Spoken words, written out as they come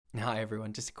Hi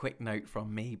everyone, just a quick note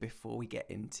from me before we get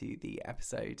into the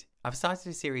episode. I've started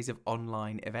a series of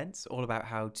online events all about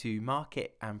how to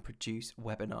market and produce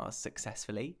webinars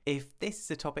successfully. If this is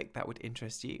a topic that would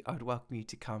interest you, I would welcome you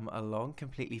to come along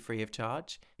completely free of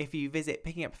charge. If you visit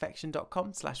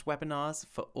pickingupperfection.com/webinars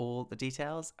for all the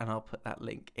details, and I'll put that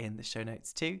link in the show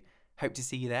notes too. Hope to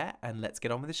see you there, and let's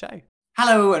get on with the show.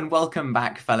 Hello and welcome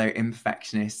back, fellow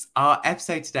imperfectionists. Our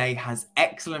episode today has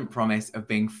excellent promise of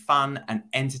being fun and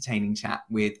entertaining chat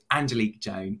with Angelique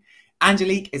Joan.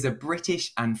 Angelique is a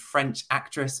British and French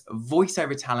actress,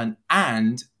 voiceover talent,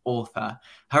 and author.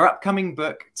 Her upcoming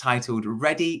book, titled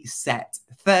Ready, Set,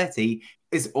 30,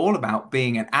 is all about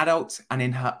being an adult and,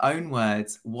 in her own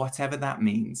words, whatever that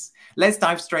means. Let's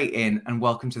dive straight in and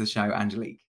welcome to the show,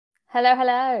 Angelique. Hello,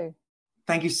 hello.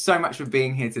 Thank you so much for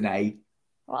being here today.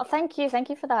 Well, thank you. Thank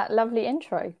you for that lovely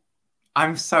intro.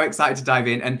 I'm so excited to dive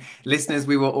in. And listeners,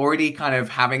 we were already kind of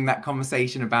having that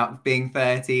conversation about being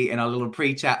 30 in our little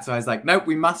pre-chat. So I was like, nope,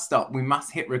 we must stop. We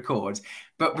must hit record.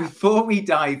 But before we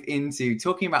dive into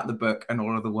talking about the book and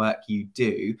all of the work you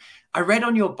do, I read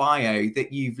on your bio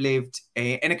that you've lived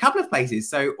in a couple of places.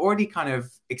 So already kind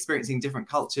of experiencing different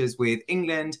cultures with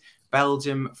England,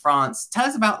 Belgium, France. Tell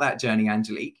us about that journey,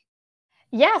 Angelique.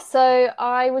 Yeah, so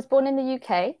I was born in the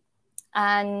UK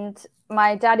and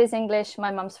my dad is English,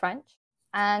 my mum's French.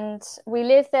 And we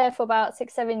lived there for about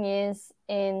 6-7 years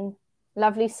in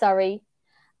lovely Surrey.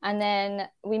 And then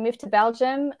we moved to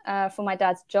Belgium for my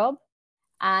dad's job.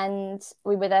 And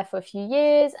we were there for a few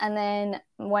years. And then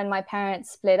when my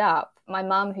parents split up, my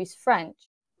mum, who's French,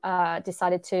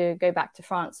 decided to go back to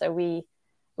France. So we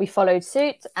followed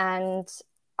suit, and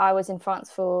I was in France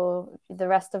for the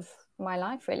rest of my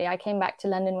life, really. I came back to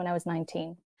London when I was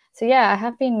 19. So yeah, I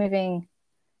have been moving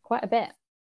quite a bit.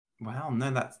 Wow,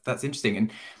 no, that's interesting. And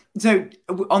so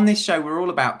on this show, we're all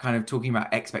about kind of talking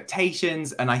about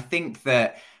expectations. And I think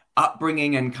that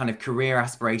upbringing and kind of career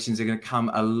aspirations are going to come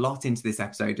a lot into this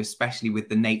episode, especially with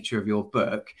the nature of your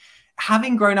book.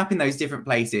 Having grown up in those different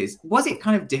places, was it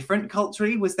kind of different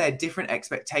culturally? Was there different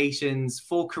expectations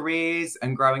for careers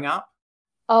and growing up?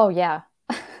 Oh, yeah.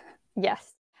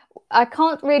 Yes. I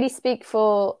can't really speak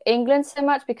for England so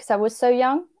much because I was so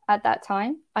young at that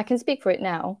time. I can speak for it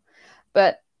now.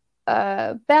 But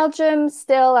Belgium,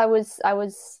 still, I was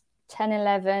 10,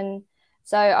 11.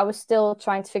 So I was still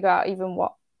trying to figure out even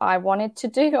what I wanted to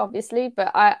do, obviously.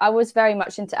 But I was very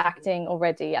much into acting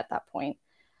already at that point.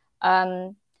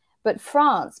 Um, but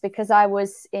France, because I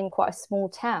was in quite a small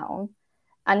town,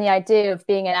 and the idea of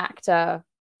being an actor,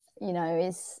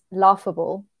 is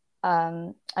laughable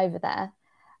over there.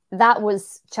 That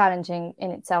was challenging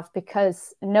in itself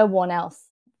because no one else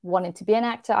wanted to be an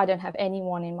actor. I don't have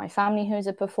anyone in my family who's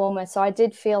a performer. So I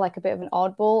did feel like a bit of an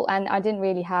oddball. And I didn't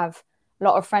really have a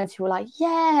lot of friends who were like,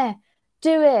 yeah,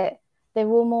 do it. They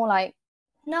were more like,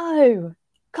 no,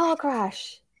 car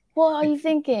crash. What are you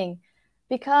thinking?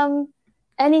 Become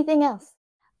anything else.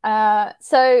 The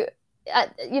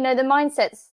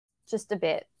mindset's just a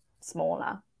bit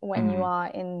smaller when you are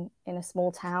in a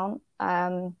small town.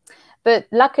 But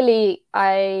luckily,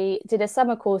 I did a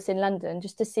summer course in London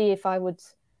just to see if I would,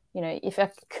 if I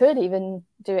could even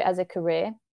do it as a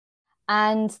career.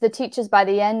 And the teachers, by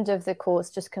the end of the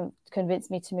course, just convinced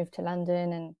me to move to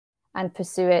London and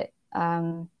pursue it.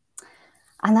 And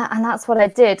that's what I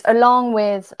did. Along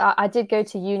with, I did go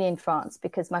to uni in France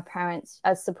because my parents,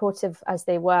 as supportive as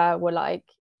they were like,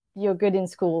 "You're good in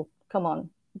school. Come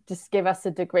on, just give us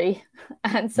a degree."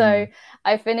 And so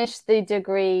I finished the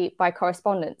degree by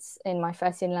correspondence in my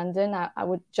first year in London. I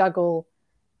would juggle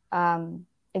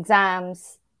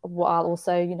exams while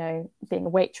also, being a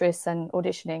waitress and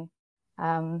auditioning.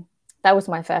 That was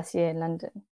my first year in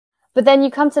London. But then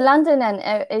you come to London and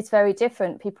it's very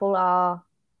different. People are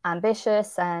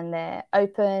ambitious and they're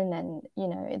open, and,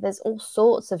 there's all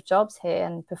sorts of jobs here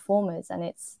and performers, and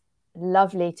it's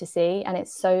lovely to see. And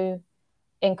it's so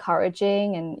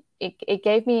encouraging, and it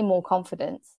gave me more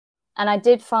confidence. And I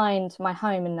did find my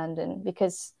home in London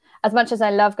because, as much as I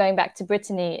love going back to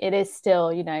Brittany, it is still,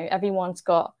 everyone's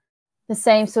got the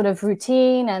same sort of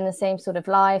routine and the same sort of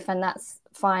life, and that's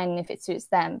fine if it suits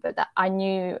them. But that I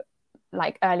knew,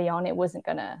 like, early on, it wasn't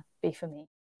gonna be for me.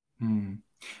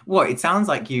 Well, it sounds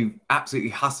like you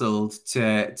absolutely hustled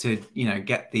to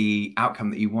get the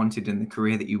outcome that you wanted and the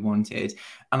career that you wanted.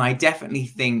 And I definitely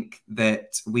think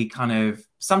that we kind of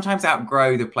sometimes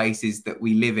outgrow the places that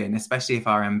we live in, especially if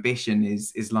our ambition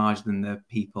is larger than the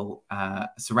people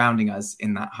surrounding us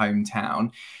in that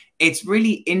hometown. It's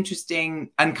really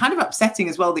interesting and kind of upsetting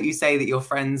as well that you say that your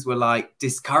friends were like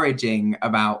discouraging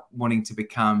about wanting to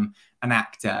become an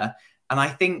actor. And I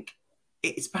think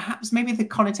it's perhaps maybe the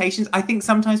connotations. I think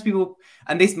sometimes people,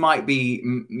 and this might be,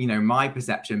 my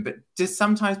perception, but just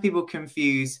sometimes people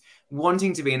confuse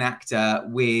wanting to be an actor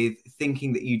with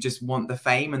thinking that you just want the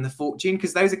fame and the fortune,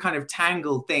 because those are kind of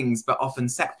tangled things, but often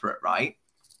separate, right?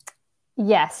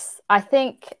 Yes, I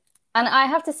think, and I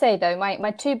have to say though,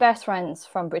 my two best friends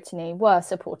from Brittany were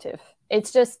supportive.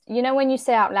 It's just, when you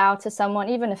say out loud to someone,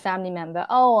 even a family member,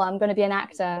 oh, I'm going to be an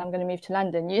actor and I'm going to move to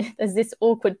London, there's this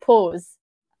awkward pause.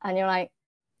 And you're like,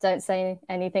 don't say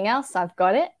anything else. I've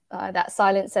got it. That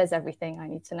silence says everything I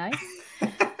need to know.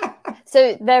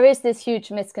 So there is this huge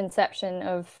misconception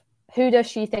of who does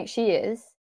she think she is?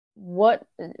 Is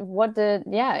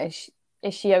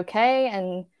she okay?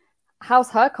 And how's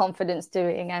her confidence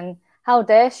doing? And how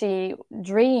dare she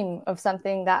dream of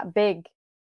something that big?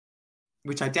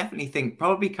 Which I definitely think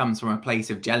probably comes from a place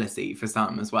of jealousy for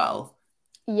some as well.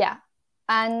 Yeah.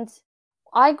 And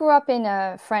I grew up in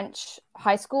a French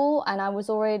high school and I was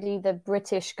already the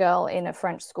British girl in a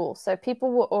French school. So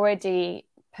people were already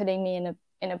putting me in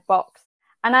a box.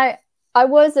 And I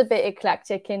was a bit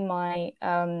eclectic in my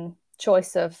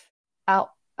choice of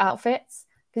outfits,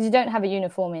 because you don't have a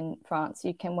uniform in France.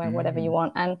 You can wear whatever you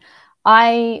want. And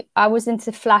I was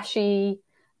into flashy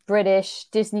British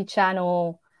Disney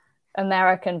Channel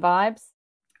American vibes.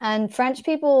 And French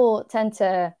people tend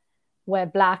to wear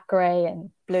black, grey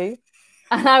and blue.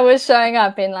 And I was showing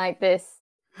up in like this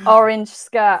orange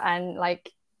skirt and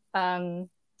like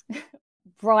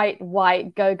bright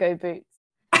white go-go boots.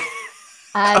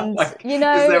 And, is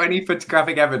there any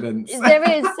photographic evidence? There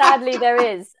is, sadly, there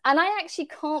is. And I actually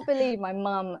can't believe my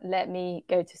mum let me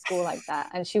go to school like that.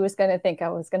 And she was going to think I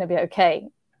was going to be okay.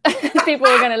 People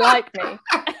were going to like me.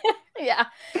 Yeah.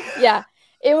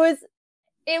 It was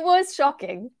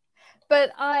shocking.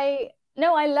 But I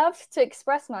love to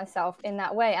express myself in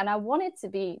that way. And I wanted to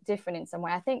be different in some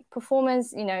way. I think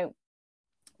performers,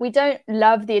 we don't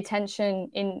love the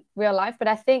attention in real life, but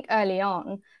I think early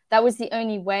on, that was the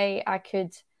only way I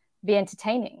could be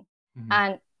entertaining. Mm-hmm.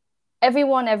 And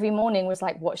everyone every morning was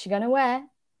like, what's she going to wear?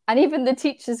 And even the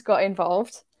teachers got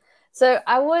involved. So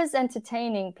I was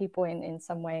entertaining people in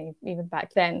some way, even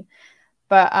back then.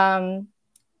 But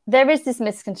there is this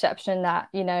misconception that,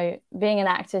 being an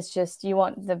actor is just, you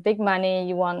want the big money,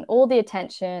 you want all the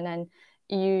attention, and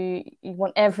you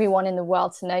want everyone in the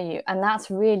world to know you. And that's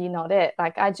really not it.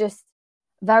 Like, I just,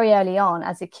 very early on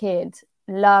as a kid,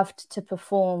 loved to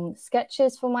perform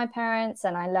sketches for my parents,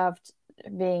 and I loved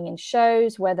being in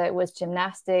shows, whether it was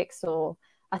gymnastics or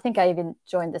I think I even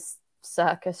joined this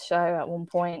circus show at one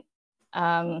point.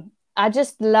 I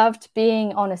just loved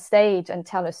being on a stage and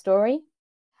tell a story.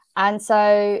 And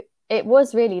so it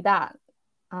was really that.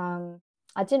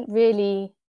 I didn't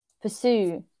really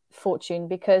pursue fortune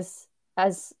because,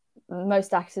 as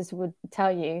most actors would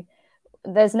tell you,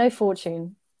 there's no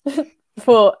fortune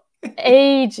for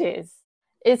ages.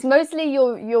 It's mostly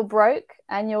you're broke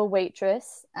and you're a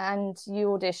waitress and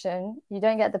you audition. You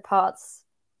don't get the parts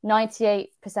 98%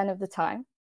 of the time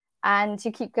and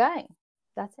you keep going.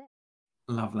 That's it.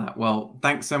 Love that. Well,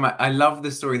 thanks so much. I love the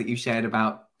story that you shared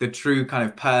about the true kind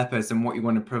of purpose and what you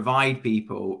want to provide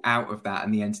people out of that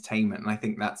and the entertainment. And I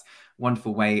think that's a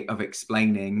wonderful way of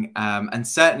explaining. And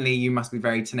certainly you must be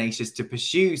very tenacious to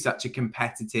pursue such a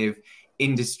competitive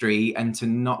industry and to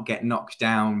not get knocked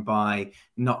down by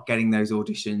not getting those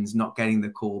auditions, not getting the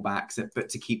callbacks, but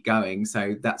to keep going.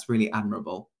 So that's really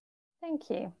admirable.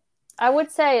 Thank you. I would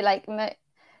say, like,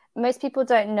 most people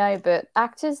don't know, but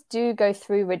actors do go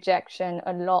through rejection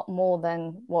a lot more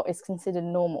than what is considered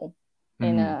normal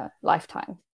in a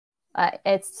lifetime.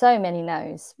 It's so many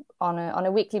no's on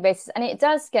a weekly basis, and it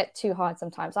does get too hard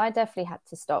sometimes. I definitely had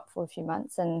to stop for a few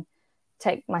months and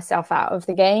take myself out of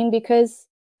the game, because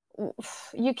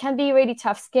you can be really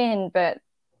tough-skinned, but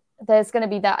there's going to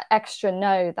be that extra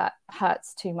no that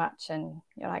hurts too much, and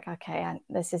you're like, okay,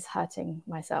 this is hurting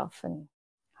myself and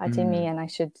hurting me, and I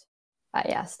should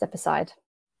step aside.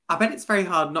 I bet it's very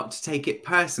hard not to take it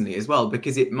personally as well,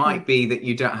 because it might be that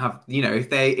you don't have,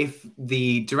 if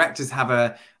the directors have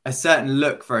a certain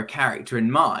look for a character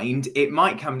in mind, it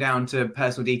might come down to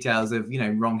personal details of,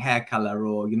 wrong hair color,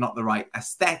 or you're not the right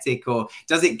aesthetic, or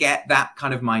does it get that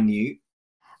kind of minute?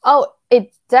 Oh,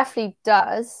 it definitely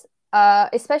does,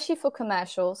 especially for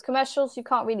commercials. Commercials you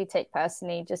can't really take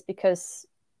personally, just because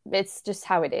it's just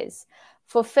how it is.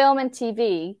 For film and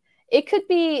TV, it could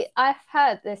be, I've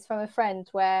heard this from a friend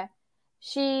where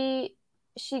she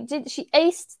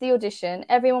aced the audition.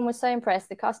 Everyone was so impressed.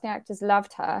 The casting actors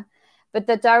loved her, but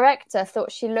the director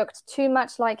thought she looked too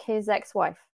much like his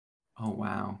ex-wife. Oh,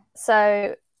 wow.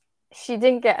 So she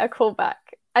didn't get a call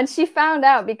back. And she found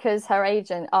out because her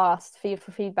agent asked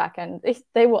for feedback, and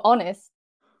they were honest.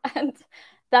 And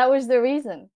that was the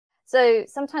reason. So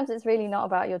sometimes it's really not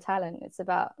about your talent. It's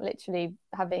about literally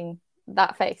having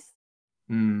that face.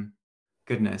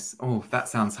 Goodness. Oh, that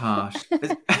sounds harsh.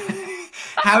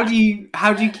 How do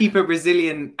you keep a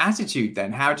resilient attitude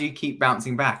then? How do you keep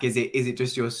bouncing back? Is it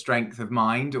just your strength of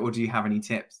mind, or do you have any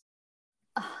tips?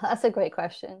 That's a great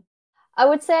question. I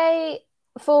would say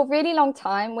for a really long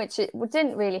time, which it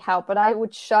didn't really help, but I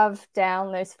would shove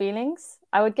down those feelings.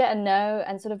 I would get a no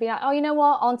and sort of be like, oh, you know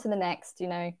what? On to the next,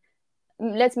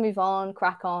 let's move on,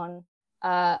 crack on.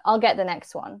 I'll get the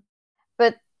next one.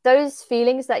 But those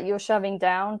feelings that you're shoving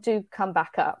down do come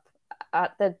back up.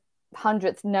 At the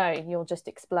 100th no, you'll just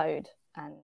explode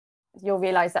and you'll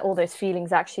realize that all those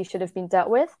feelings actually should have been dealt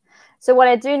with. So what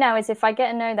I do now is if I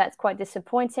get a no that's quite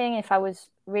disappointing, if I was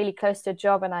really close to a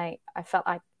job and I felt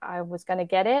like I was going to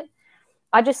get it,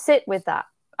 I just sit with that.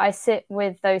 I sit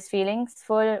with those feelings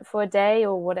for a day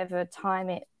or whatever time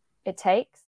it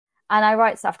takes. And I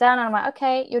write stuff down and I'm like,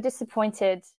 okay, you're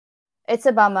disappointed. It's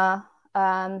a bummer.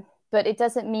 But it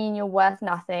doesn't mean you're worth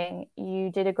nothing. You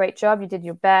did a great job. You did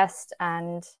your best.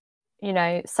 And,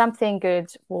 something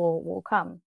good will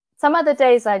come. Some other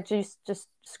days I just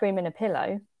scream in a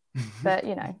pillow. But,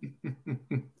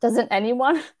 doesn't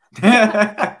anyone?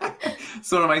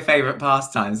 It's one of my favorite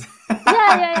pastimes.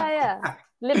 Yeah.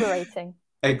 Liberating.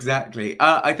 Exactly.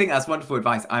 I think that's wonderful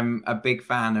advice. I'm a big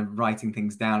fan of writing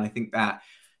things down. I think that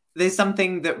there's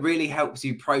something that really helps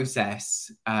you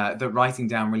process, that writing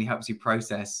down really helps you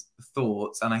process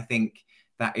thoughts. And I think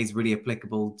that is really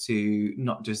applicable to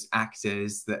not just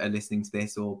actors that are listening to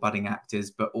this or budding actors,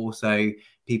 but also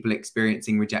people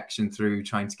experiencing rejection through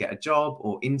trying to get a job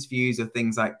or interviews or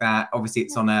things like that. Obviously,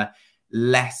 it's on a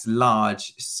less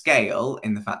large scale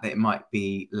in the fact that it might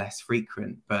be less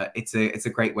frequent, but it's a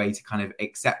great way to kind of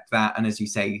accept that. And as you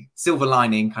say, silver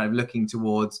lining, kind of looking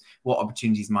towards what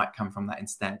opportunities might come from that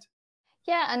instead.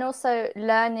 Yeah, and also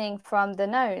learning from the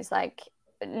no's, like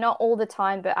not all the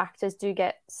time, but actors do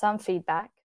get some feedback.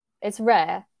 It's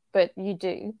rare, but you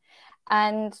do.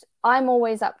 And I'm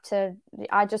always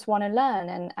I just want to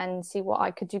learn and see what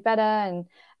I could do better.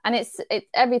 And it's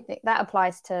everything that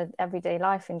applies to everyday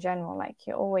life in general. Like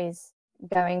you're always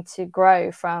going to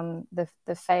grow from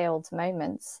the failed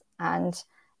moments. And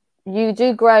you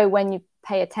do grow when you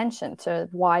pay attention to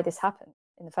why this happened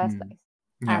in the first place.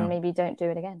 Yeah. And maybe don't do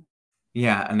it again.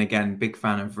 Yeah, and again, big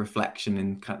fan of reflection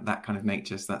and that kind of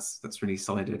nature. So that's really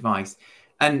solid advice.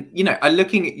 And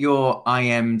looking at your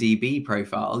IMDb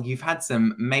profile, you've had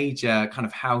some major kind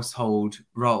of household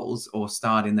roles or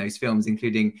starred in those films,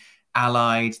 including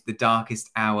Allied, The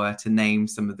Darkest Hour, to name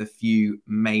some of the few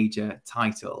major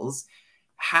titles.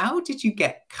 How did you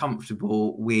get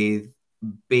comfortable with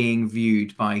being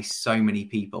viewed by so many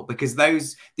people? Because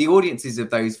the audiences of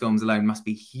those films alone must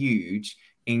be huge,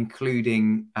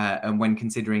 including and when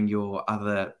considering your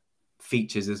other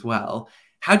features as well.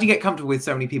 How do you get comfortable with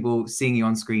so many people seeing you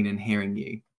on screen and hearing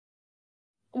you?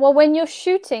 Well, when you're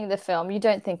shooting the film, you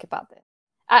don't think about this.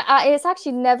 It's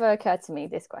actually never occurred to me,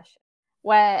 this question,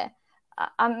 where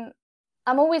I'm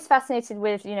always fascinated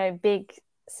with, big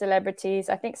celebrities.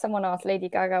 I think someone asked Lady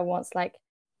Gaga once, like,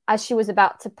 as she was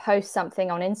about to post something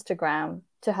on Instagram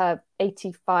to her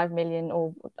 85 million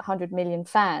or 100 million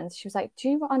fans, she was like, do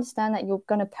you understand that you're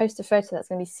going to post a photo that's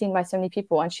going to be seen by so many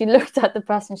people? And she looked at the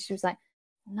person, she was like,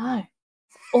 no,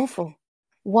 it's awful.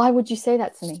 Why would you say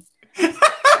that to me?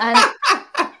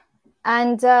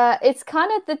 and it's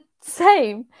kind of the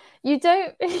same. You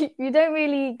don't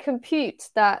really compute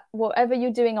that whatever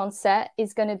you're doing on set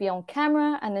is going to be on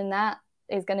camera, and then that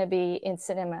is going to be in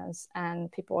cinemas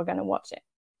and people are going to watch it.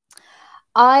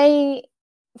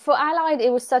 For Allied,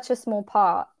 it was such a small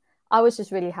part. I was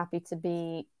just really happy to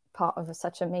be part of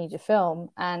such a major film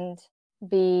and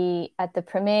be at the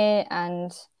premiere,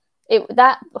 and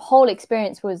that whole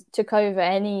experience took over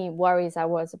any worries I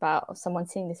was about someone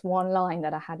seeing this one line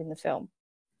that I had in the film.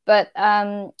 But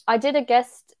I did a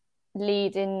guest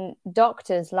lead in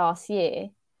Doctors last year,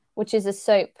 which is a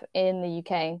soap in the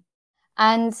UK,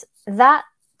 and that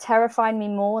terrified me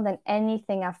more than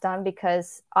anything I've done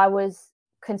because I was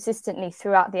consistently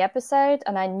throughout the episode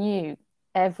and I knew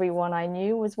everyone I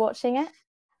knew was watching it.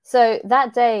 So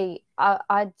that day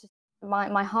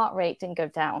my heart rate didn't go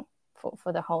down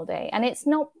for the whole day. And it's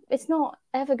not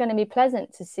ever going to be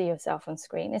pleasant to see yourself on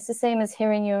screen. It's the same as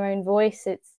hearing your own voice.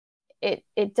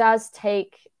 It does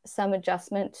take some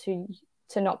adjustment to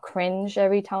not cringe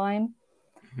every time.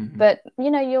 Mm-hmm. But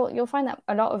you'll find that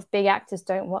a lot of big actors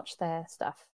don't watch their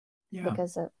stuff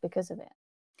because of it.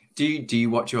 Do you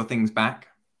watch your things back?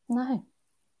 No.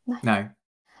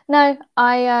 No,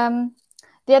 I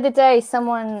the other day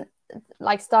someone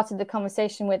like started the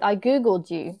conversation with I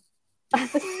Googled you.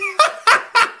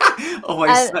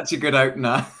 Always And such a good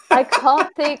opener. I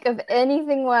can't think of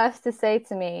anything worse to say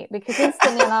to me because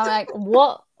instantly and I'm like,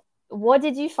 what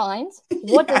did you find?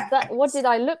 What does that what Yes. did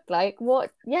I look like?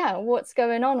 What's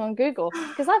going on Google?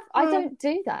 Because I don't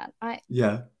do that. I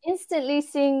Yeah. instantly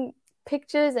seeing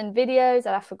pictures and videos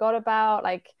that I forgot about,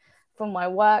 like from my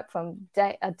work from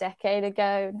a decade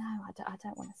ago. No, I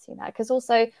don't want to see that because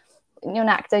also you're an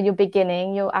actor, you're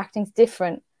beginning, your acting's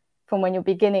different from when you're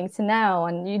beginning to now,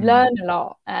 and you learn a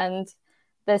lot. And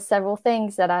there's several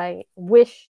things that I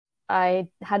wish I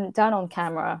hadn't done on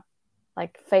camera,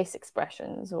 like face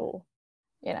expressions or,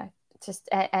 you know, just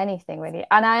anything really.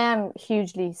 And I am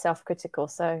hugely self-critical,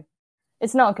 so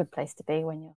it's not a good place to be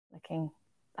when you're looking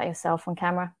at yourself on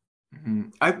camera.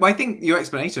 I think your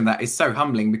explanation of that is so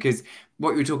humbling because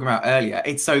what you were talking about earlier,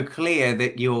 it's so clear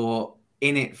that you're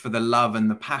in it for the love and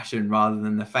the passion rather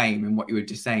than the fame, and what you were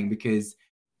just saying, because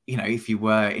if you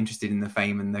were interested in the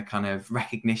fame and the kind of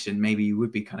recognition, maybe you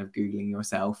would be kind of Googling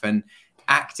yourself. And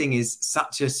acting is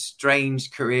such a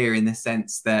strange career in the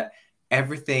sense that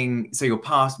so your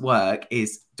past work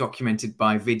is documented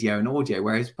by video and audio,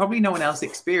 whereas probably no one else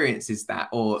experiences that,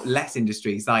 or less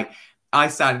industries. Like I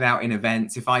started out in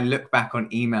events. If I look back on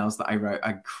emails that I wrote,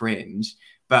 I cringe.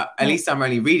 But at least I'm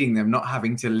only reading them, not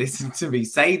having to listen to me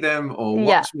say them or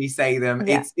Yeah, watch me say them.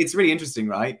 yeah. It's really interesting,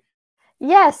 right?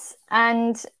 Yes,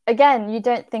 and again, you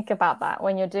don't think about that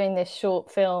when you're doing this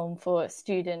short film for a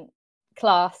student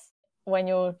class when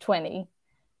you're 20,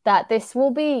 that this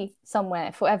will be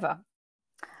somewhere forever.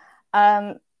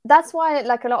 That's why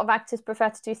like a lot of actors prefer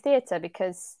to do theatre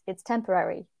because it's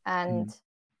temporary and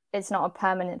it's not a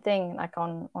permanent thing like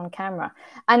on camera.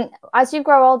 And as you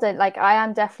grow older, like I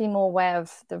am definitely more aware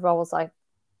of the roles I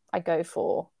go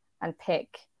for and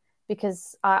pick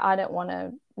because I don't want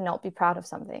to not be proud of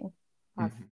something.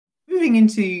 Moving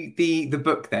into the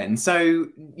book then. So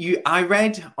I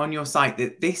read on your site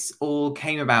that this all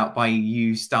came about by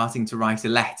you starting to write a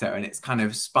letter and it's kind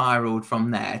of spiraled from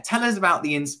there. Tell us about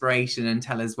the inspiration and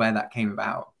tell us where that came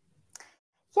about.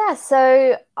 Yeah,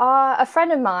 so a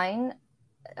friend of mine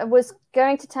was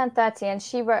going to turn 30 and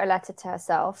she wrote a letter to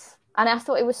herself. And I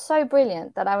thought it was so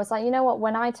brilliant that I was like, you know what,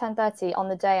 when I turn 30 on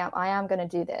the day I am going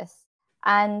to do this.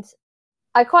 And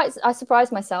I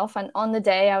surprised myself. And on the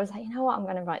day I was like, you know what, I'm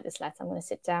going to write this letter. I'm going to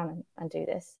sit down and do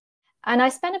this. And I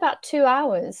spent about 2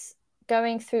 hours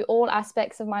going through all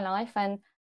aspects of my life. And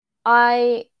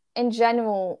I, in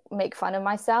general, make fun of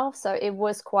myself. So it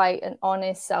was quite an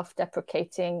honest,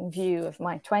 self-deprecating view of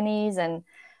my 20s. And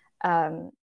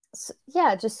so,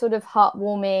 yeah, just sort of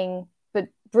heartwarming, but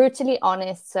brutally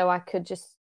honest. So I could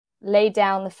just lay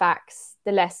down the facts,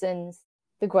 the lessons,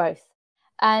 the growth.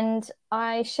 And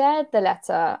I shared the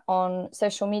letter on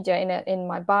social media in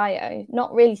my bio,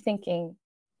 not really thinking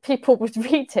people would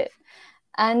read it.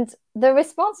 And the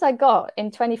response I got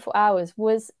in 24 hours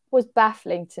was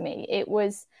baffling to me. It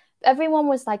was everyone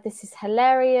was like, "This is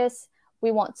hilarious.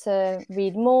 We want to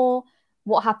read more.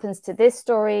 What happens to this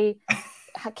story?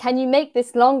 Can you make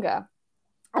this longer?"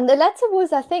 And the letter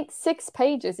was, I think, 6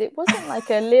 pages. It wasn't like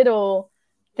a little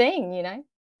thing, you know.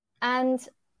 And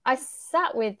I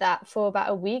sat with that for about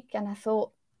a week and I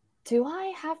thought, do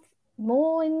I have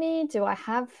more in me? Do I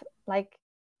have like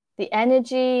the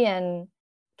energy and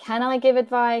can I give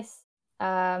advice?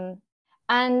 And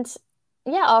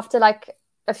yeah, after like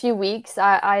a few weeks,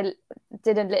 I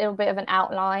did a little bit of an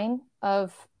outline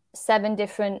of 7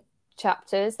 different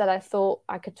chapters that I thought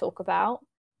I could talk about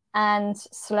and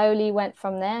slowly went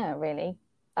from there, really.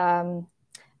 And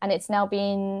it's now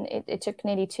been, it took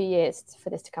nearly 2 years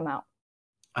for this to come out.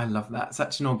 I love that.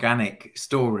 Such an organic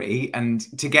story. And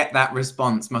to get that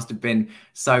response must have been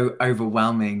so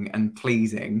overwhelming and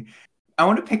pleasing. I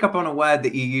want to pick up on a word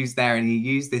that you use there, and you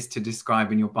use this to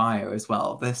describe in your bio as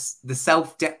well. The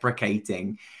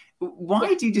self-deprecating. Why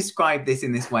Yeah. do you describe this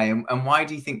in this way, and why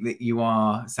do you think that you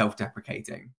are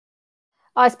self-deprecating?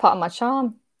 Oh, it's part of my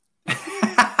charm.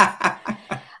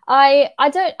 I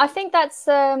think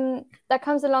that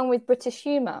comes along with British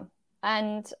humor.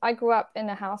 And I grew up in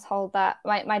a household that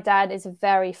my dad is a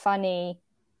very funny,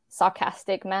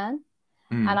 sarcastic man.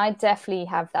 And I definitely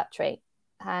have that trait.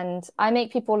 And I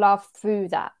make people laugh through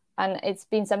that. And it's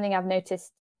been something I've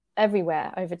noticed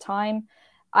everywhere over time.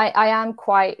 I am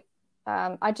quite,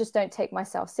 I just don't take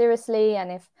myself seriously.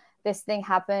 And if this thing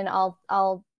happened,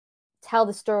 I'll tell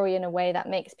the story in a way that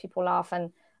makes people laugh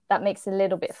and that makes a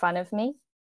little bit fun of me.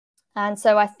 And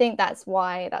so I think that's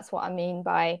what I mean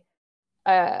by,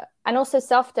 and also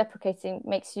self-deprecating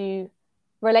makes you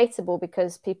relatable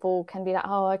because people can be like,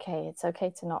 oh, okay, it's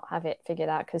okay to not have it figured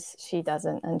out because she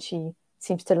doesn't, and she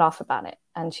seems to laugh about it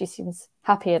and she seems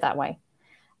happier that way.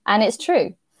 And it's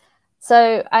true.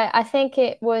 So I think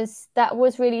that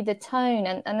was really the tone,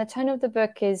 and the tone of the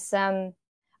book is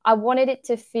I wanted it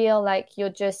to feel like you're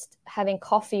just having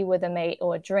coffee with a mate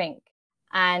or a drink,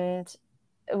 and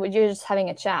you're just having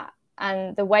a chat.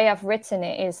 And the way I've written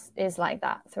it is like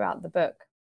that throughout the book.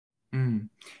 Mm.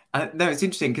 No, it's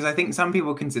interesting because I think some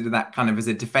people consider that kind of as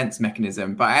a defense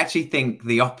mechanism, but I actually think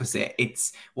the opposite.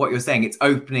 It's what you're saying. It's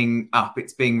opening up,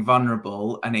 it's being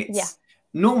vulnerable, and it's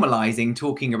normalizing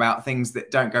talking about things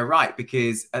that don't go right.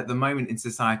 Because at the moment in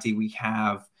society, we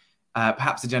have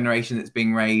perhaps a generation that's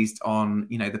being raised on,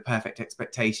 you know, the perfect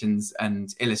expectations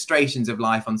and illustrations of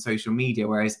life on social media,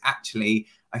 whereas actually,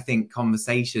 I think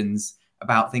conversations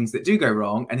about things that do go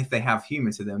wrong, and if they have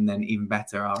humor to them, then even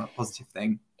better, are a positive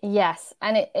thing. Yes,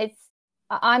 and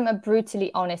I'm a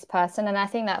brutally honest person, and I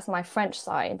think that's my French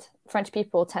side. French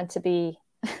people tend to be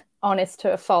honest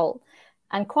to a fault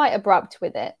and quite abrupt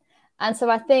with it. And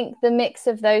so I think the mix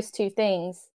of those two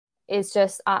things is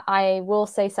just I will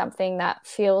say something that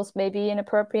feels maybe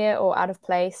inappropriate or out of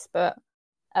place, but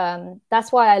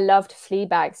that's why I loved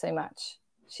Fleabag so much.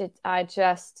 I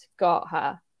just got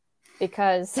her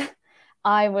because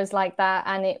I was like that,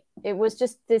 and it was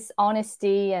just this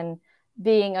honesty and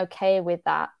being okay with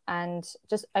that and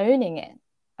just owning it.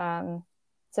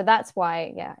 So that's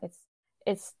why, yeah,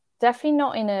 it's definitely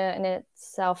not in a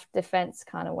self-defense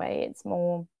kind of way. It's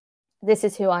more, this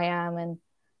is who I am, and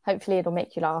hopefully it'll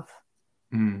make you laugh.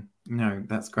 No,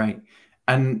 that's great.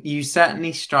 And you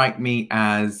certainly strike me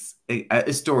as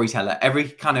a storyteller.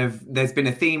 There's been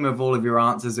a theme of all of your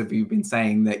answers of you've been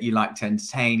saying that you like to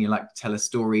entertain, you like to tell a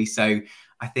story. So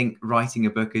I think writing a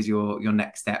book as your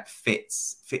next step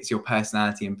fits your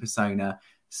personality and persona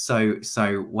so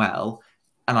well.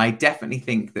 And I definitely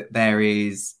think that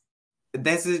there's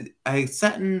a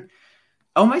certain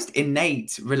almost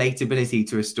innate relatability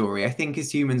to a story. I think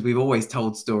as humans, we've always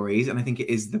told stories, and I think it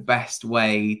is the best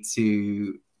way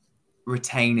to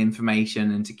retain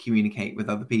information and to communicate with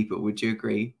other people. Would you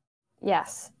agree?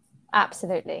 Yes,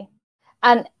 absolutely.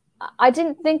 And I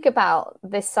didn't think about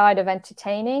this side of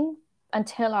entertaining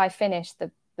until I finished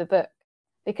the book,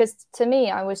 because to me,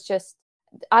 I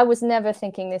was never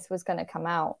thinking this was going to come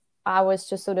out. I was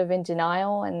just sort of in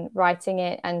denial and writing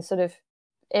it, and sort of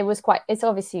it's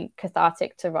obviously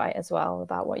cathartic to write as well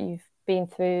about what you've been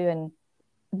through.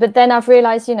 But then I've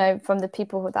realized, you know, from the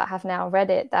people that have now read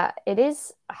it, that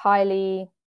it's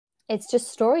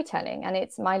just storytelling, and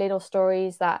it's my little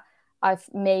stories that I've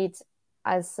made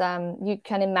as you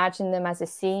can imagine them as a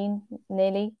scene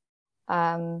nearly.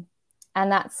 And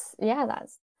that's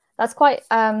quite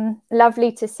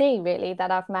lovely to see, really,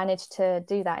 that I've managed to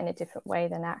do that in a different way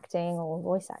than acting or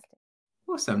voice acting.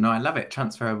 Awesome. No, I love it.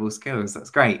 Transferable skills. That's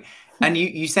great. And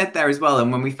you said there as well,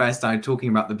 and when we first started talking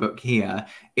about the book here,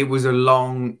 it was a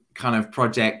long kind of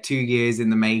project, 2 years in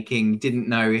the making, didn't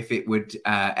know if it would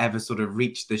ever sort of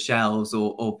reach the shelves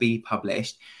or be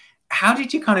published. How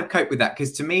did you kind of cope with that?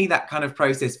 Because to me, that kind of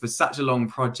process for such a long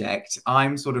project,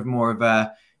 I'm sort of more of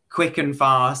a quick and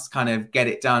fast, kind of get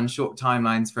it done, short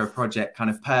timelines for a project kind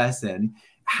of person.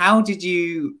 How did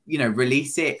you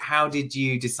release it? How did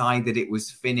you decide that it was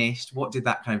finished? What did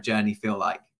that kind of journey feel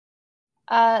like?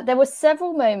 There were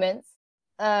several moments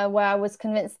where I was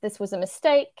convinced this was a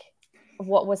mistake.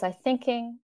 What was I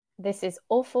thinking? This is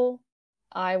awful.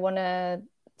 I want to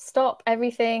stop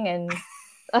everything. And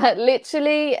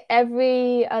literally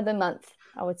every other month,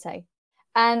 I would say.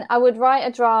 And I would write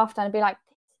a draft and I'd be like,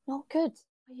 not good.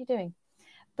 What are you doing?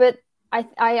 But I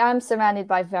am surrounded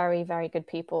by very, very good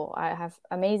people. I have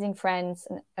amazing friends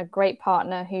and a great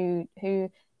partner who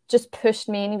just pushed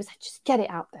me, and he was like, just get it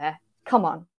out there. Come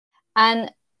on. And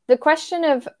the question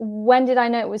of when did I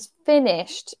know it was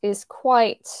finished is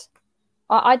quite,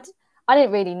 I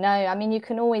didn't really know. I mean, you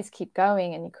can always keep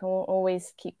going and you can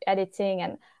always keep editing.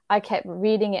 And I kept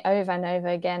reading it over and over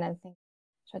again and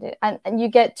thinking, and you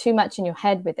get too much in your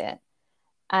head with it.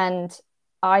 And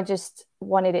I just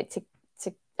wanted it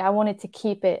I wanted to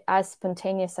keep it as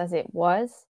spontaneous as it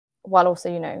was, while also,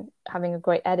 having a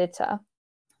great editor.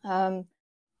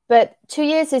 But 2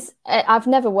 years I've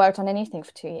never worked on anything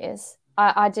for 2 years.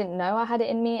 I didn't know I had it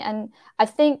in me. And I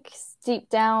think deep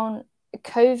down,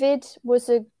 COVID was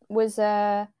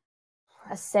a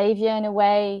savior in a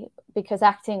way, because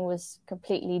acting was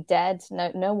completely dead.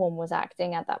 No one was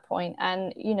acting at that point.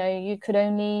 And,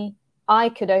 I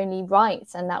could only write,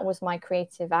 and that was my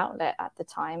creative outlet at the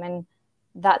time. And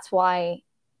that's why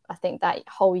I think that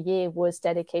whole year was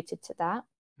dedicated to that.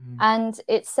 And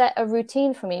it set a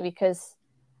routine for me, because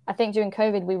I think during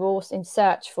COVID, we were all in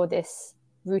search for this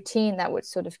routine that would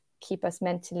sort of keep us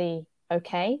mentally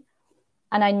okay.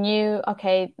 And I knew,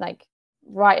 okay, like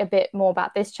write a bit more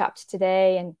about this chapter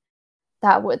today. And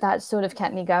that sort of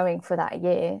kept me going for that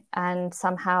year. And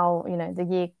somehow, the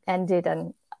year ended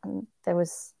and there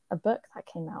was a book that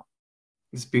came out.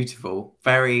 It's beautiful.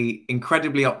 Very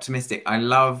incredibly optimistic. I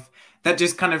love that.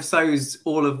 Just kind of sews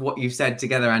all of what you've said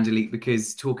together, Angelique,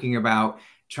 because talking about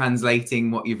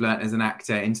translating what you've learned as an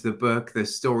actor into the book, the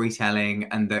storytelling,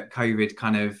 and that COVID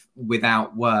kind of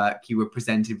without work, you were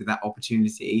presented with that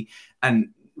opportunity. And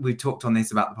we've talked on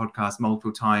this about the podcast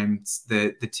multiple times.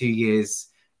 The 2 years,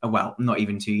 well, not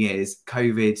even 2 years,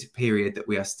 COVID period that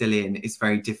we are still in is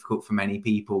very difficult for many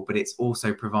people, but it's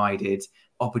also provided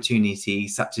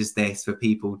opportunities such as this for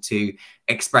people to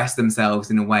express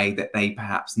themselves in a way that they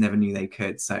perhaps never knew they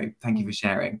could. So thank you for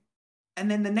sharing. And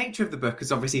then the nature of the book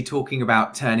is obviously talking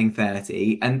about turning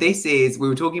 30. And this is, we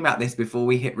were talking about this before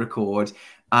we hit record.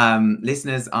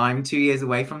 Listeners, I'm 2 years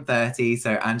away from 30.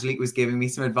 So Angelique was giving me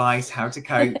some advice how to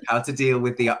cope, how to deal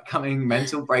with the upcoming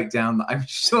mental breakdown that I'm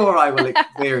sure I will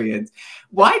experience.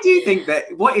 Why do you think that,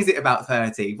 what is it about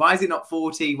 30? Why is it not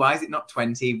 40? Why is it not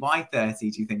 20? Why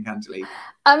 30, do you think, Angelique?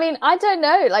 I mean, I don't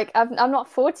know. Like, I'm not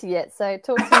 40 yet. So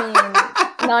talk to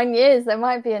me in 9 years, there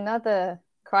might be another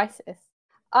crisis.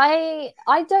 I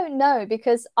don't know,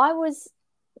 because I was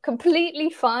completely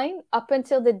fine up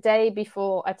until the day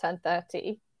before I turned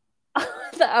 30.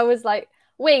 That I was like,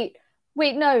 wait,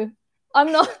 no,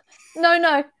 I'm not.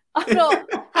 No, I'm not.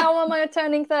 How am I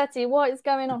turning 30? What is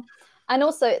going on? And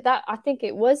also that, I think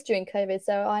it was during COVID.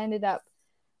 So I ended up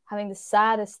having the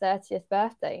saddest 30th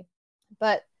birthday.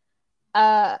 But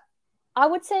I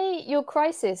would say your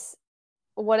crisis,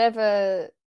 whatever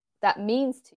that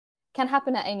means to you, can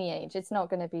happen at any age. It's not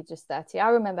going to be just 30. I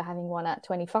remember having one at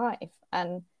 25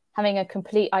 and having a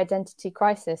complete identity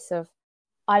crisis of,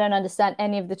 I don't understand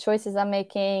any of the choices I'm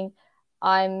making.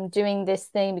 I'm doing this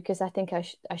thing because I think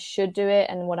I should do it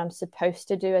and what I'm supposed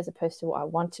to do as opposed to what I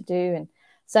want to do. And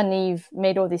suddenly you've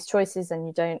made all these choices and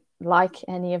you don't like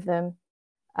any of them.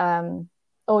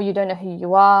 Or you don't know who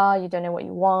you are, you don't know what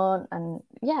you want. And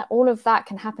yeah, all of that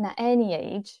can happen at any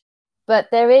age. But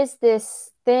there is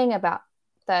this thing about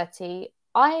 30.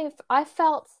 I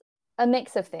felt a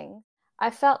mix of things.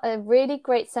 I felt a really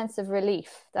great sense of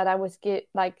relief that I was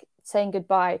saying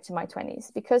goodbye to my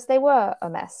 20s, because they were a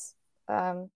mess.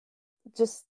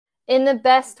 Just in the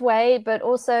best way, but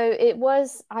also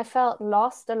I felt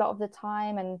lost a lot of the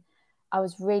time, and I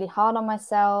was really hard on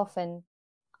myself, and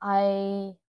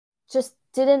I just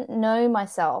didn't know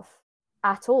myself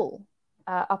at all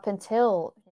up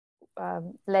until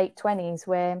late 20s,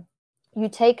 where you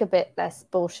take a bit less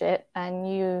bullshit and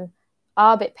you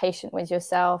are a bit patient with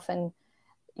yourself and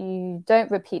you don't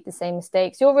repeat the same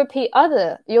mistakes. You'll make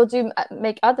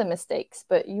other mistakes,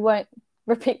 but you won't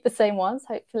repeat the same ones,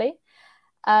 hopefully.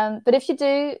 But if you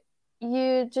do,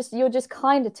 you're just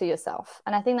kinder to yourself.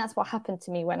 And I think that's what happened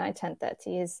to me when I turned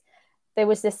 30, is there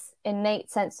was this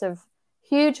innate sense of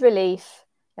huge relief,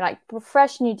 like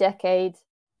fresh new decade.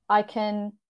 I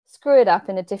can screw it up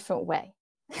in a different way.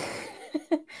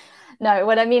 No,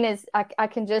 what I mean is I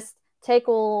can just take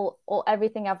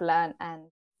everything I've learned and,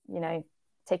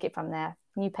 take it from there.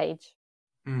 New page.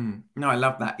 No, I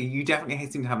love that. You definitely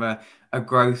seem to have a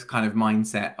growth kind of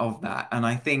mindset of that. And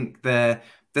I think the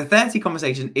 30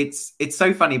 conversation, it's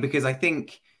so funny because I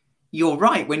think you're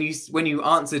right. When you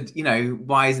answered,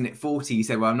 why isn't it 40? You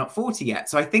said, well, I'm not 40 yet.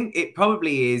 So I think it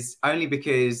probably is only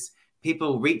because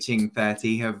people reaching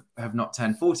 30 have not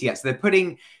turned 40 yet. So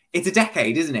it's a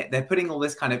decade, isn't it? They're putting all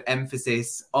this kind of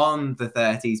emphasis on the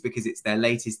 30s because it's their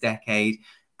latest decade.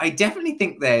 I definitely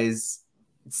think there's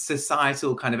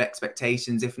societal kind of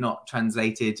expectations, if not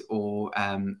translated or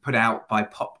put out by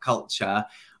pop culture,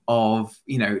 of,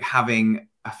 having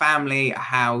a family, a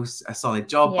house, a solid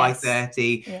job by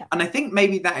 30. Yeah. And I think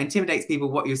maybe that intimidates people,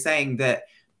 what you're saying, that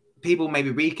people maybe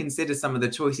reconsider some of the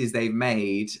choices they've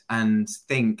made and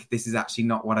think this is actually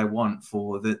not what I want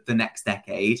for the next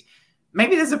decade.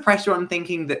 Maybe there's a pressure on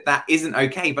thinking that isn't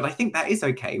okay, but I think that is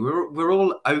okay. We're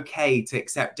all okay to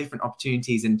accept different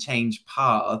opportunities and change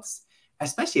paths,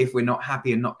 especially if we're not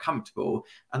happy and not comfortable.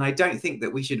 And I don't think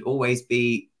that we should always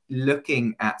be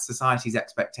looking at society's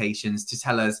expectations to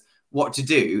tell us what to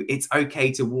do. It's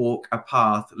okay to walk a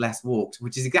path less walked,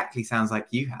 which is exactly sounds like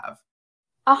you have.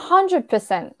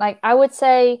 100%. Like, I would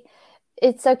say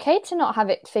it's okay to not have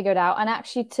it figured out, and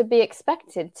actually to be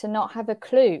expected to not have a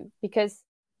clue, because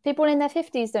people in their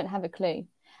 50s don't have a clue.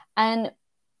 And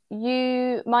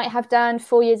you might have done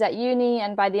 4 years at uni,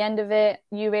 and by the end of it,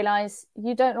 you realize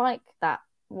you don't like that.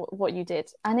 what you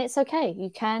did, and it's okay. You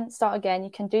can start again.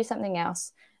 You can do something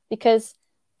else, because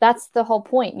that's the whole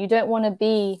point. You don't want to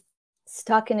be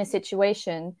stuck in a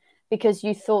situation because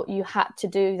you thought you had to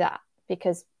do that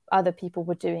because other people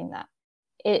were doing that.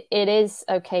 It is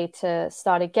okay to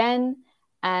start again,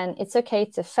 and it's okay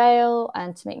to fail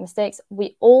and to make mistakes.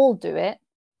 We all do it.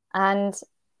 And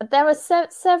there were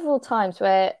several times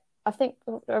where I think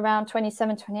around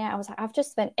 27, 28, I was like, I've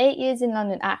just spent 8 years in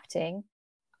London acting.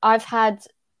 I've had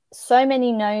so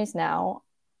many no's now.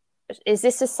 Is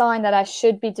this a sign that I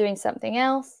should be doing something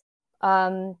else?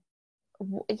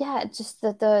 Yeah, just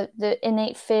the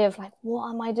innate fear of like, what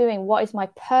am I doing? What is my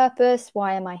purpose?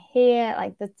 Why am I here?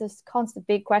 Like there's constant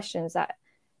big questions that,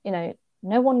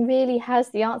 no one really has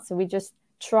the answer. We just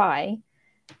try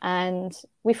and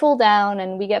we fall down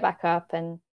and we get back up.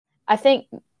 And I think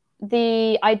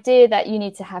the idea that you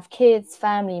need to have kids,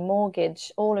 family,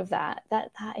 mortgage, all of that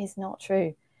is not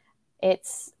true.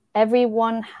 It's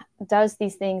everyone does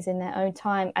these things in their own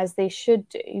time, as they should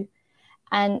do.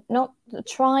 And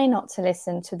try not to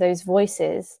listen to those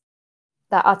voices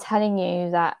that are telling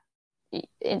you that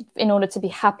in order to be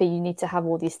happy, you need to have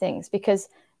all these things, because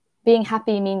being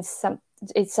happy means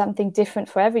it's something different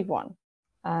for everyone.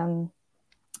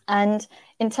 And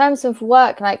in terms of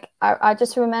work, like I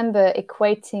just remember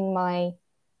equating my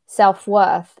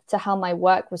self-worth to how my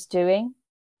work was doing.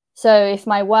 So if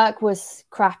my work was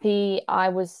crappy, I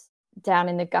was down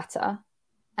in the gutter.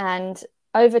 And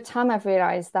over time, I've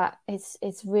realized that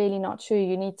it's really not true.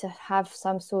 You need to have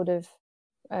some sort of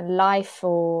life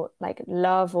or like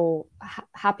love or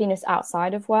happiness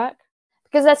outside of work.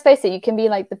 Because let's face it, you can be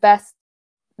like the best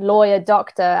lawyer,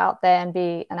 doctor out there and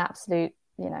be an absolute,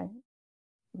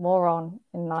 moron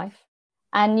in life.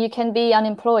 And you can be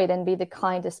unemployed and be the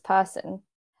kindest person.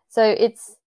 So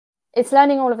it's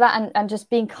learning all of that and just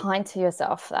being kind to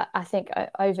yourself. That I think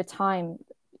over time,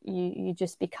 you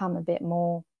just become a bit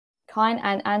more kind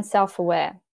and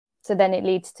self-aware. So then it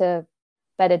leads to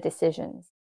better decisions.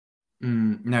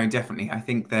 No, definitely. I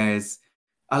think there's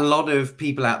a lot of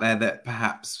people out there that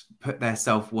perhaps put their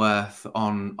self-worth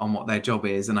on what their job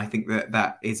is. And I think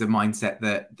that is a mindset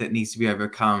that needs to be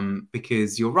overcome,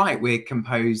 because you're right, we're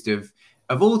composed of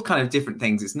all kind of different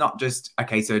things. It's not just,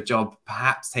 okay, so a job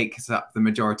perhaps takes up the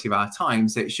majority of our time.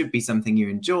 So it should be something you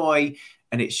enjoy,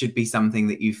 and it should be something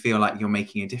that you feel like you're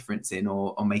making a difference in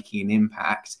or making an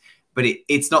impact. But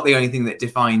it's not the only thing that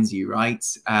defines you, right?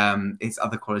 It's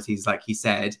other qualities, like you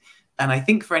said. And I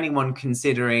think for anyone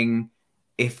considering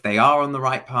if they are on the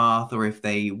right path or if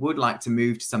they would like to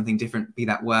move to something different, be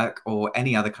that work or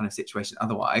any other kind of situation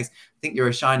otherwise, I think you're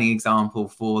a shining example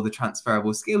for the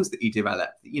transferable skills that you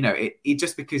develop. It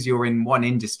just because you're in one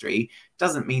industry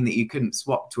doesn't mean that you couldn't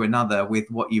swap to another with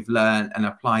what you've learned and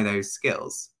apply those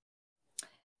skills.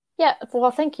 Yeah, well,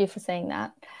 thank you for saying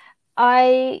that.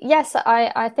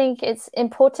 I think it's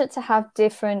important to have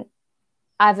different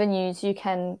avenues you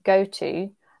can go to,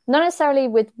 not necessarily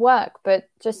with work, but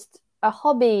just a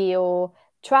hobby or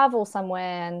travel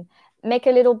somewhere and make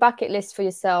a little bucket list for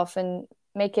yourself and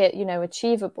make it,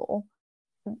 achievable.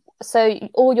 So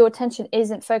all your attention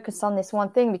isn't focused on this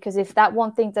one thing, because if that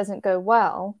one thing doesn't go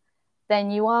well, then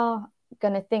you are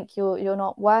going to think you're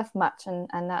not worth much, and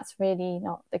that's really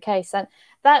not the case. And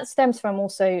that stems from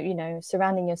also,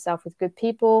 surrounding yourself with good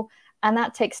people, and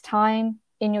that takes time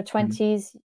in your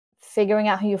 20s. Figuring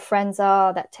out who your friends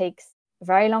are, that takes a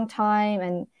very long time.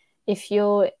 And if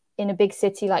you're in a big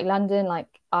city like London, like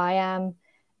I am,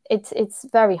 it's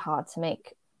very hard to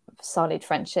make solid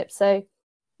friendships. So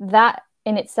that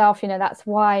in itself, that's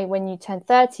why when you turn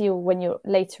 30 or when you're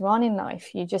later on in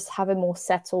life, you just have a more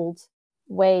settled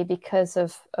way because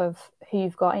of who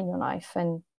you've got in your life.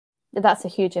 And that's a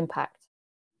huge impact.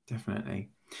 Definitely.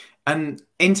 And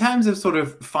in terms of sort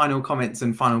of final comments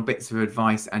and final bits of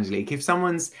advice, Angelique, if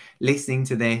someone's listening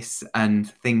to this and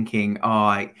thinking,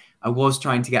 I was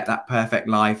trying to get that perfect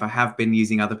life, I have been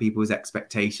using other people's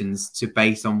expectations to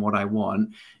base on what I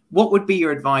want, what would be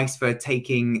your advice for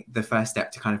taking the first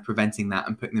step to kind of preventing that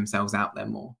and putting themselves out there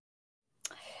more?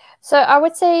 So I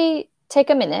would say take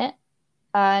a minute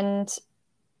and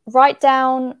write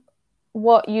down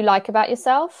what you like about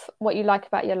yourself, what you like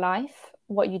about your life,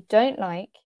 what you don't like,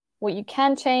 what you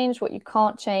can change, what you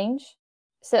can't change.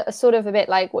 So sort of a bit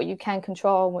like what you can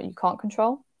control and what you can't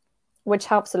control, which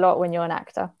helps a lot when you're an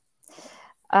actor.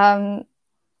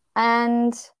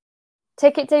 And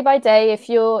take it day by day. If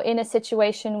you're in a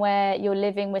situation where you're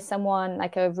living with someone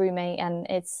like a roommate and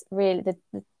it's really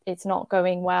it's not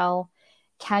going well,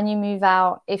 can you move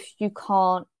out? If you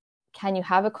can't, can you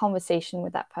have a conversation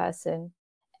with that person?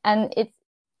 And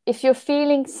if you're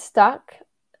feeling stuck,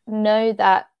 know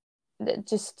that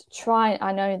just try,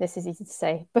 I know this is easy to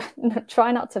say, but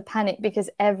try not to panic, because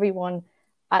everyone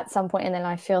at some point in their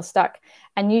life feels stuck.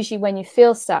 And usually when you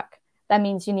feel stuck, that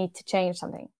means you need to change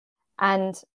something.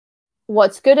 And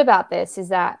what's good about this is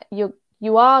that you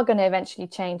are going to eventually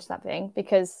change something,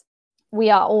 because we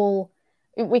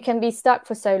can be stuck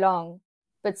for so long,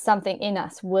 but something in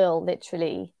us will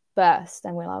literally burst,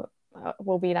 and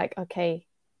we'll be like, okay,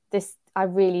 I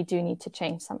really do need to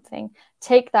change something.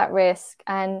 Take that risk,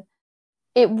 and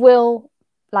it will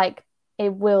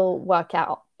work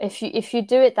out. If you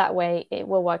do it that way, it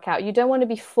will work out. You don't want to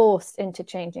be forced into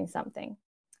changing something.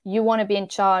 You want to be in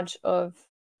charge of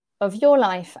your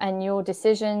life and your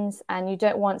decisions, and you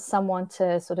don't want someone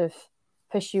to sort of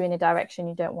push you in a direction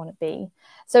you don't want to be.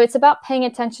 So it's about paying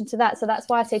attention to that. So that's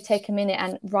why I say take a minute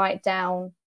and write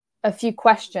down a few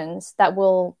questions that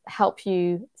will help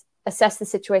you assess the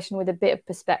situation with a bit of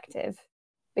perspective,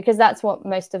 because that's what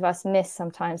most of us miss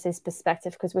sometimes, is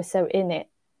perspective, because we're so in it,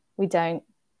 we don't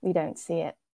see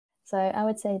it. So I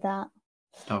would say that.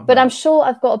 But I'm sure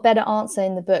I've got a better answer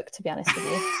in the book, to be honest with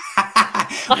you.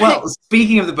 Well,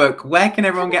 speaking of the book, where can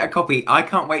everyone get a copy? I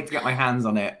can't wait to get my hands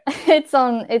on it. It's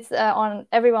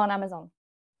everywhere on Amazon.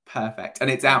 Perfect. And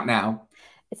it's out now?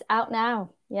 It's out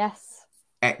now, yes.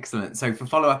 Excellent. So for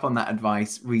follow up on that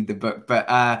advice, read the book. But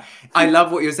I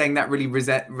love what you're saying. That really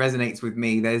resonates with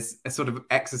me. There's a sort of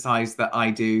exercise that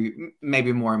I do,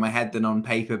 maybe more in my head than on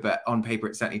paper, but on paper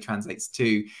it certainly translates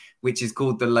too, which is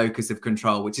called the locus of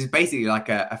control, which is basically like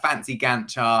a fancy Gantt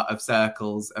chart of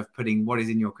circles of putting what is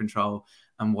in your control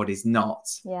and what is not.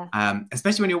 Yeah.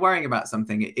 Especially when you're worrying about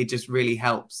something, it just really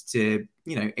helps to,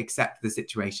 accept the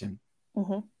situation.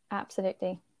 Mm-hmm.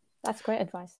 Absolutely. That's great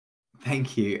advice.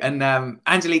 Thank you. And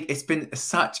Angelique, it's been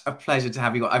such a pleasure to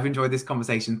have you. I've enjoyed this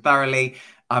conversation thoroughly.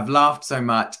 I've laughed so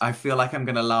much. I feel like I'm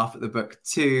going to laugh at the book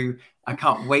too. I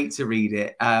can't wait to read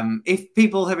it. If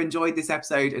people have enjoyed this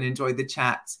episode and enjoyed the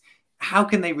chat, how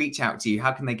can they reach out to you?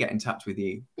 How can they get in touch with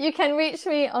you? You can reach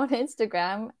me on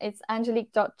Instagram. It's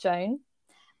angelique.joan,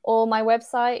 or my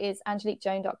website is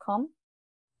angeliquejoan.com.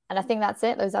 And I think that's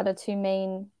it. Those are the two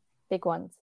main big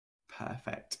ones.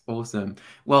 Perfect. Awesome.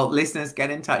 Well, listeners, get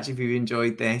in touch if you've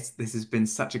enjoyed this. This has been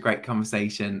such a great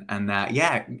conversation. And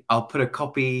I'll put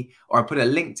a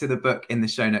link to the book in the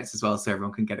show notes as well, so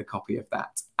everyone can get a copy of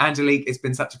that. Angelique, it's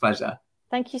been such a pleasure.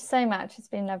 Thank you so much. It's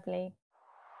been lovely.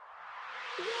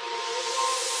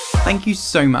 Thank you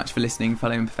so much for listening,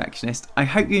 fellow imperfectionist. I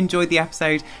hope you enjoyed the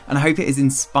episode, and I hope it has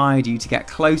inspired you to get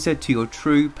closer to your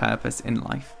true purpose in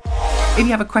life. If you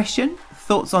have a question,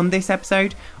 thoughts on this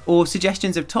episode, or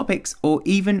suggestions of topics, or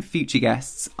even future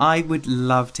guests, I would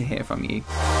love to hear from you.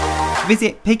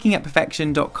 Visit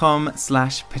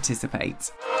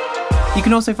pickingupperfection.com/participate. You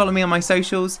can also follow me on my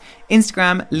socials,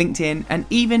 Instagram, LinkedIn, and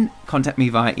even contact me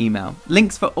via email.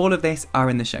 Links for all of this are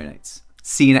in the show notes.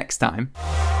 See you next time.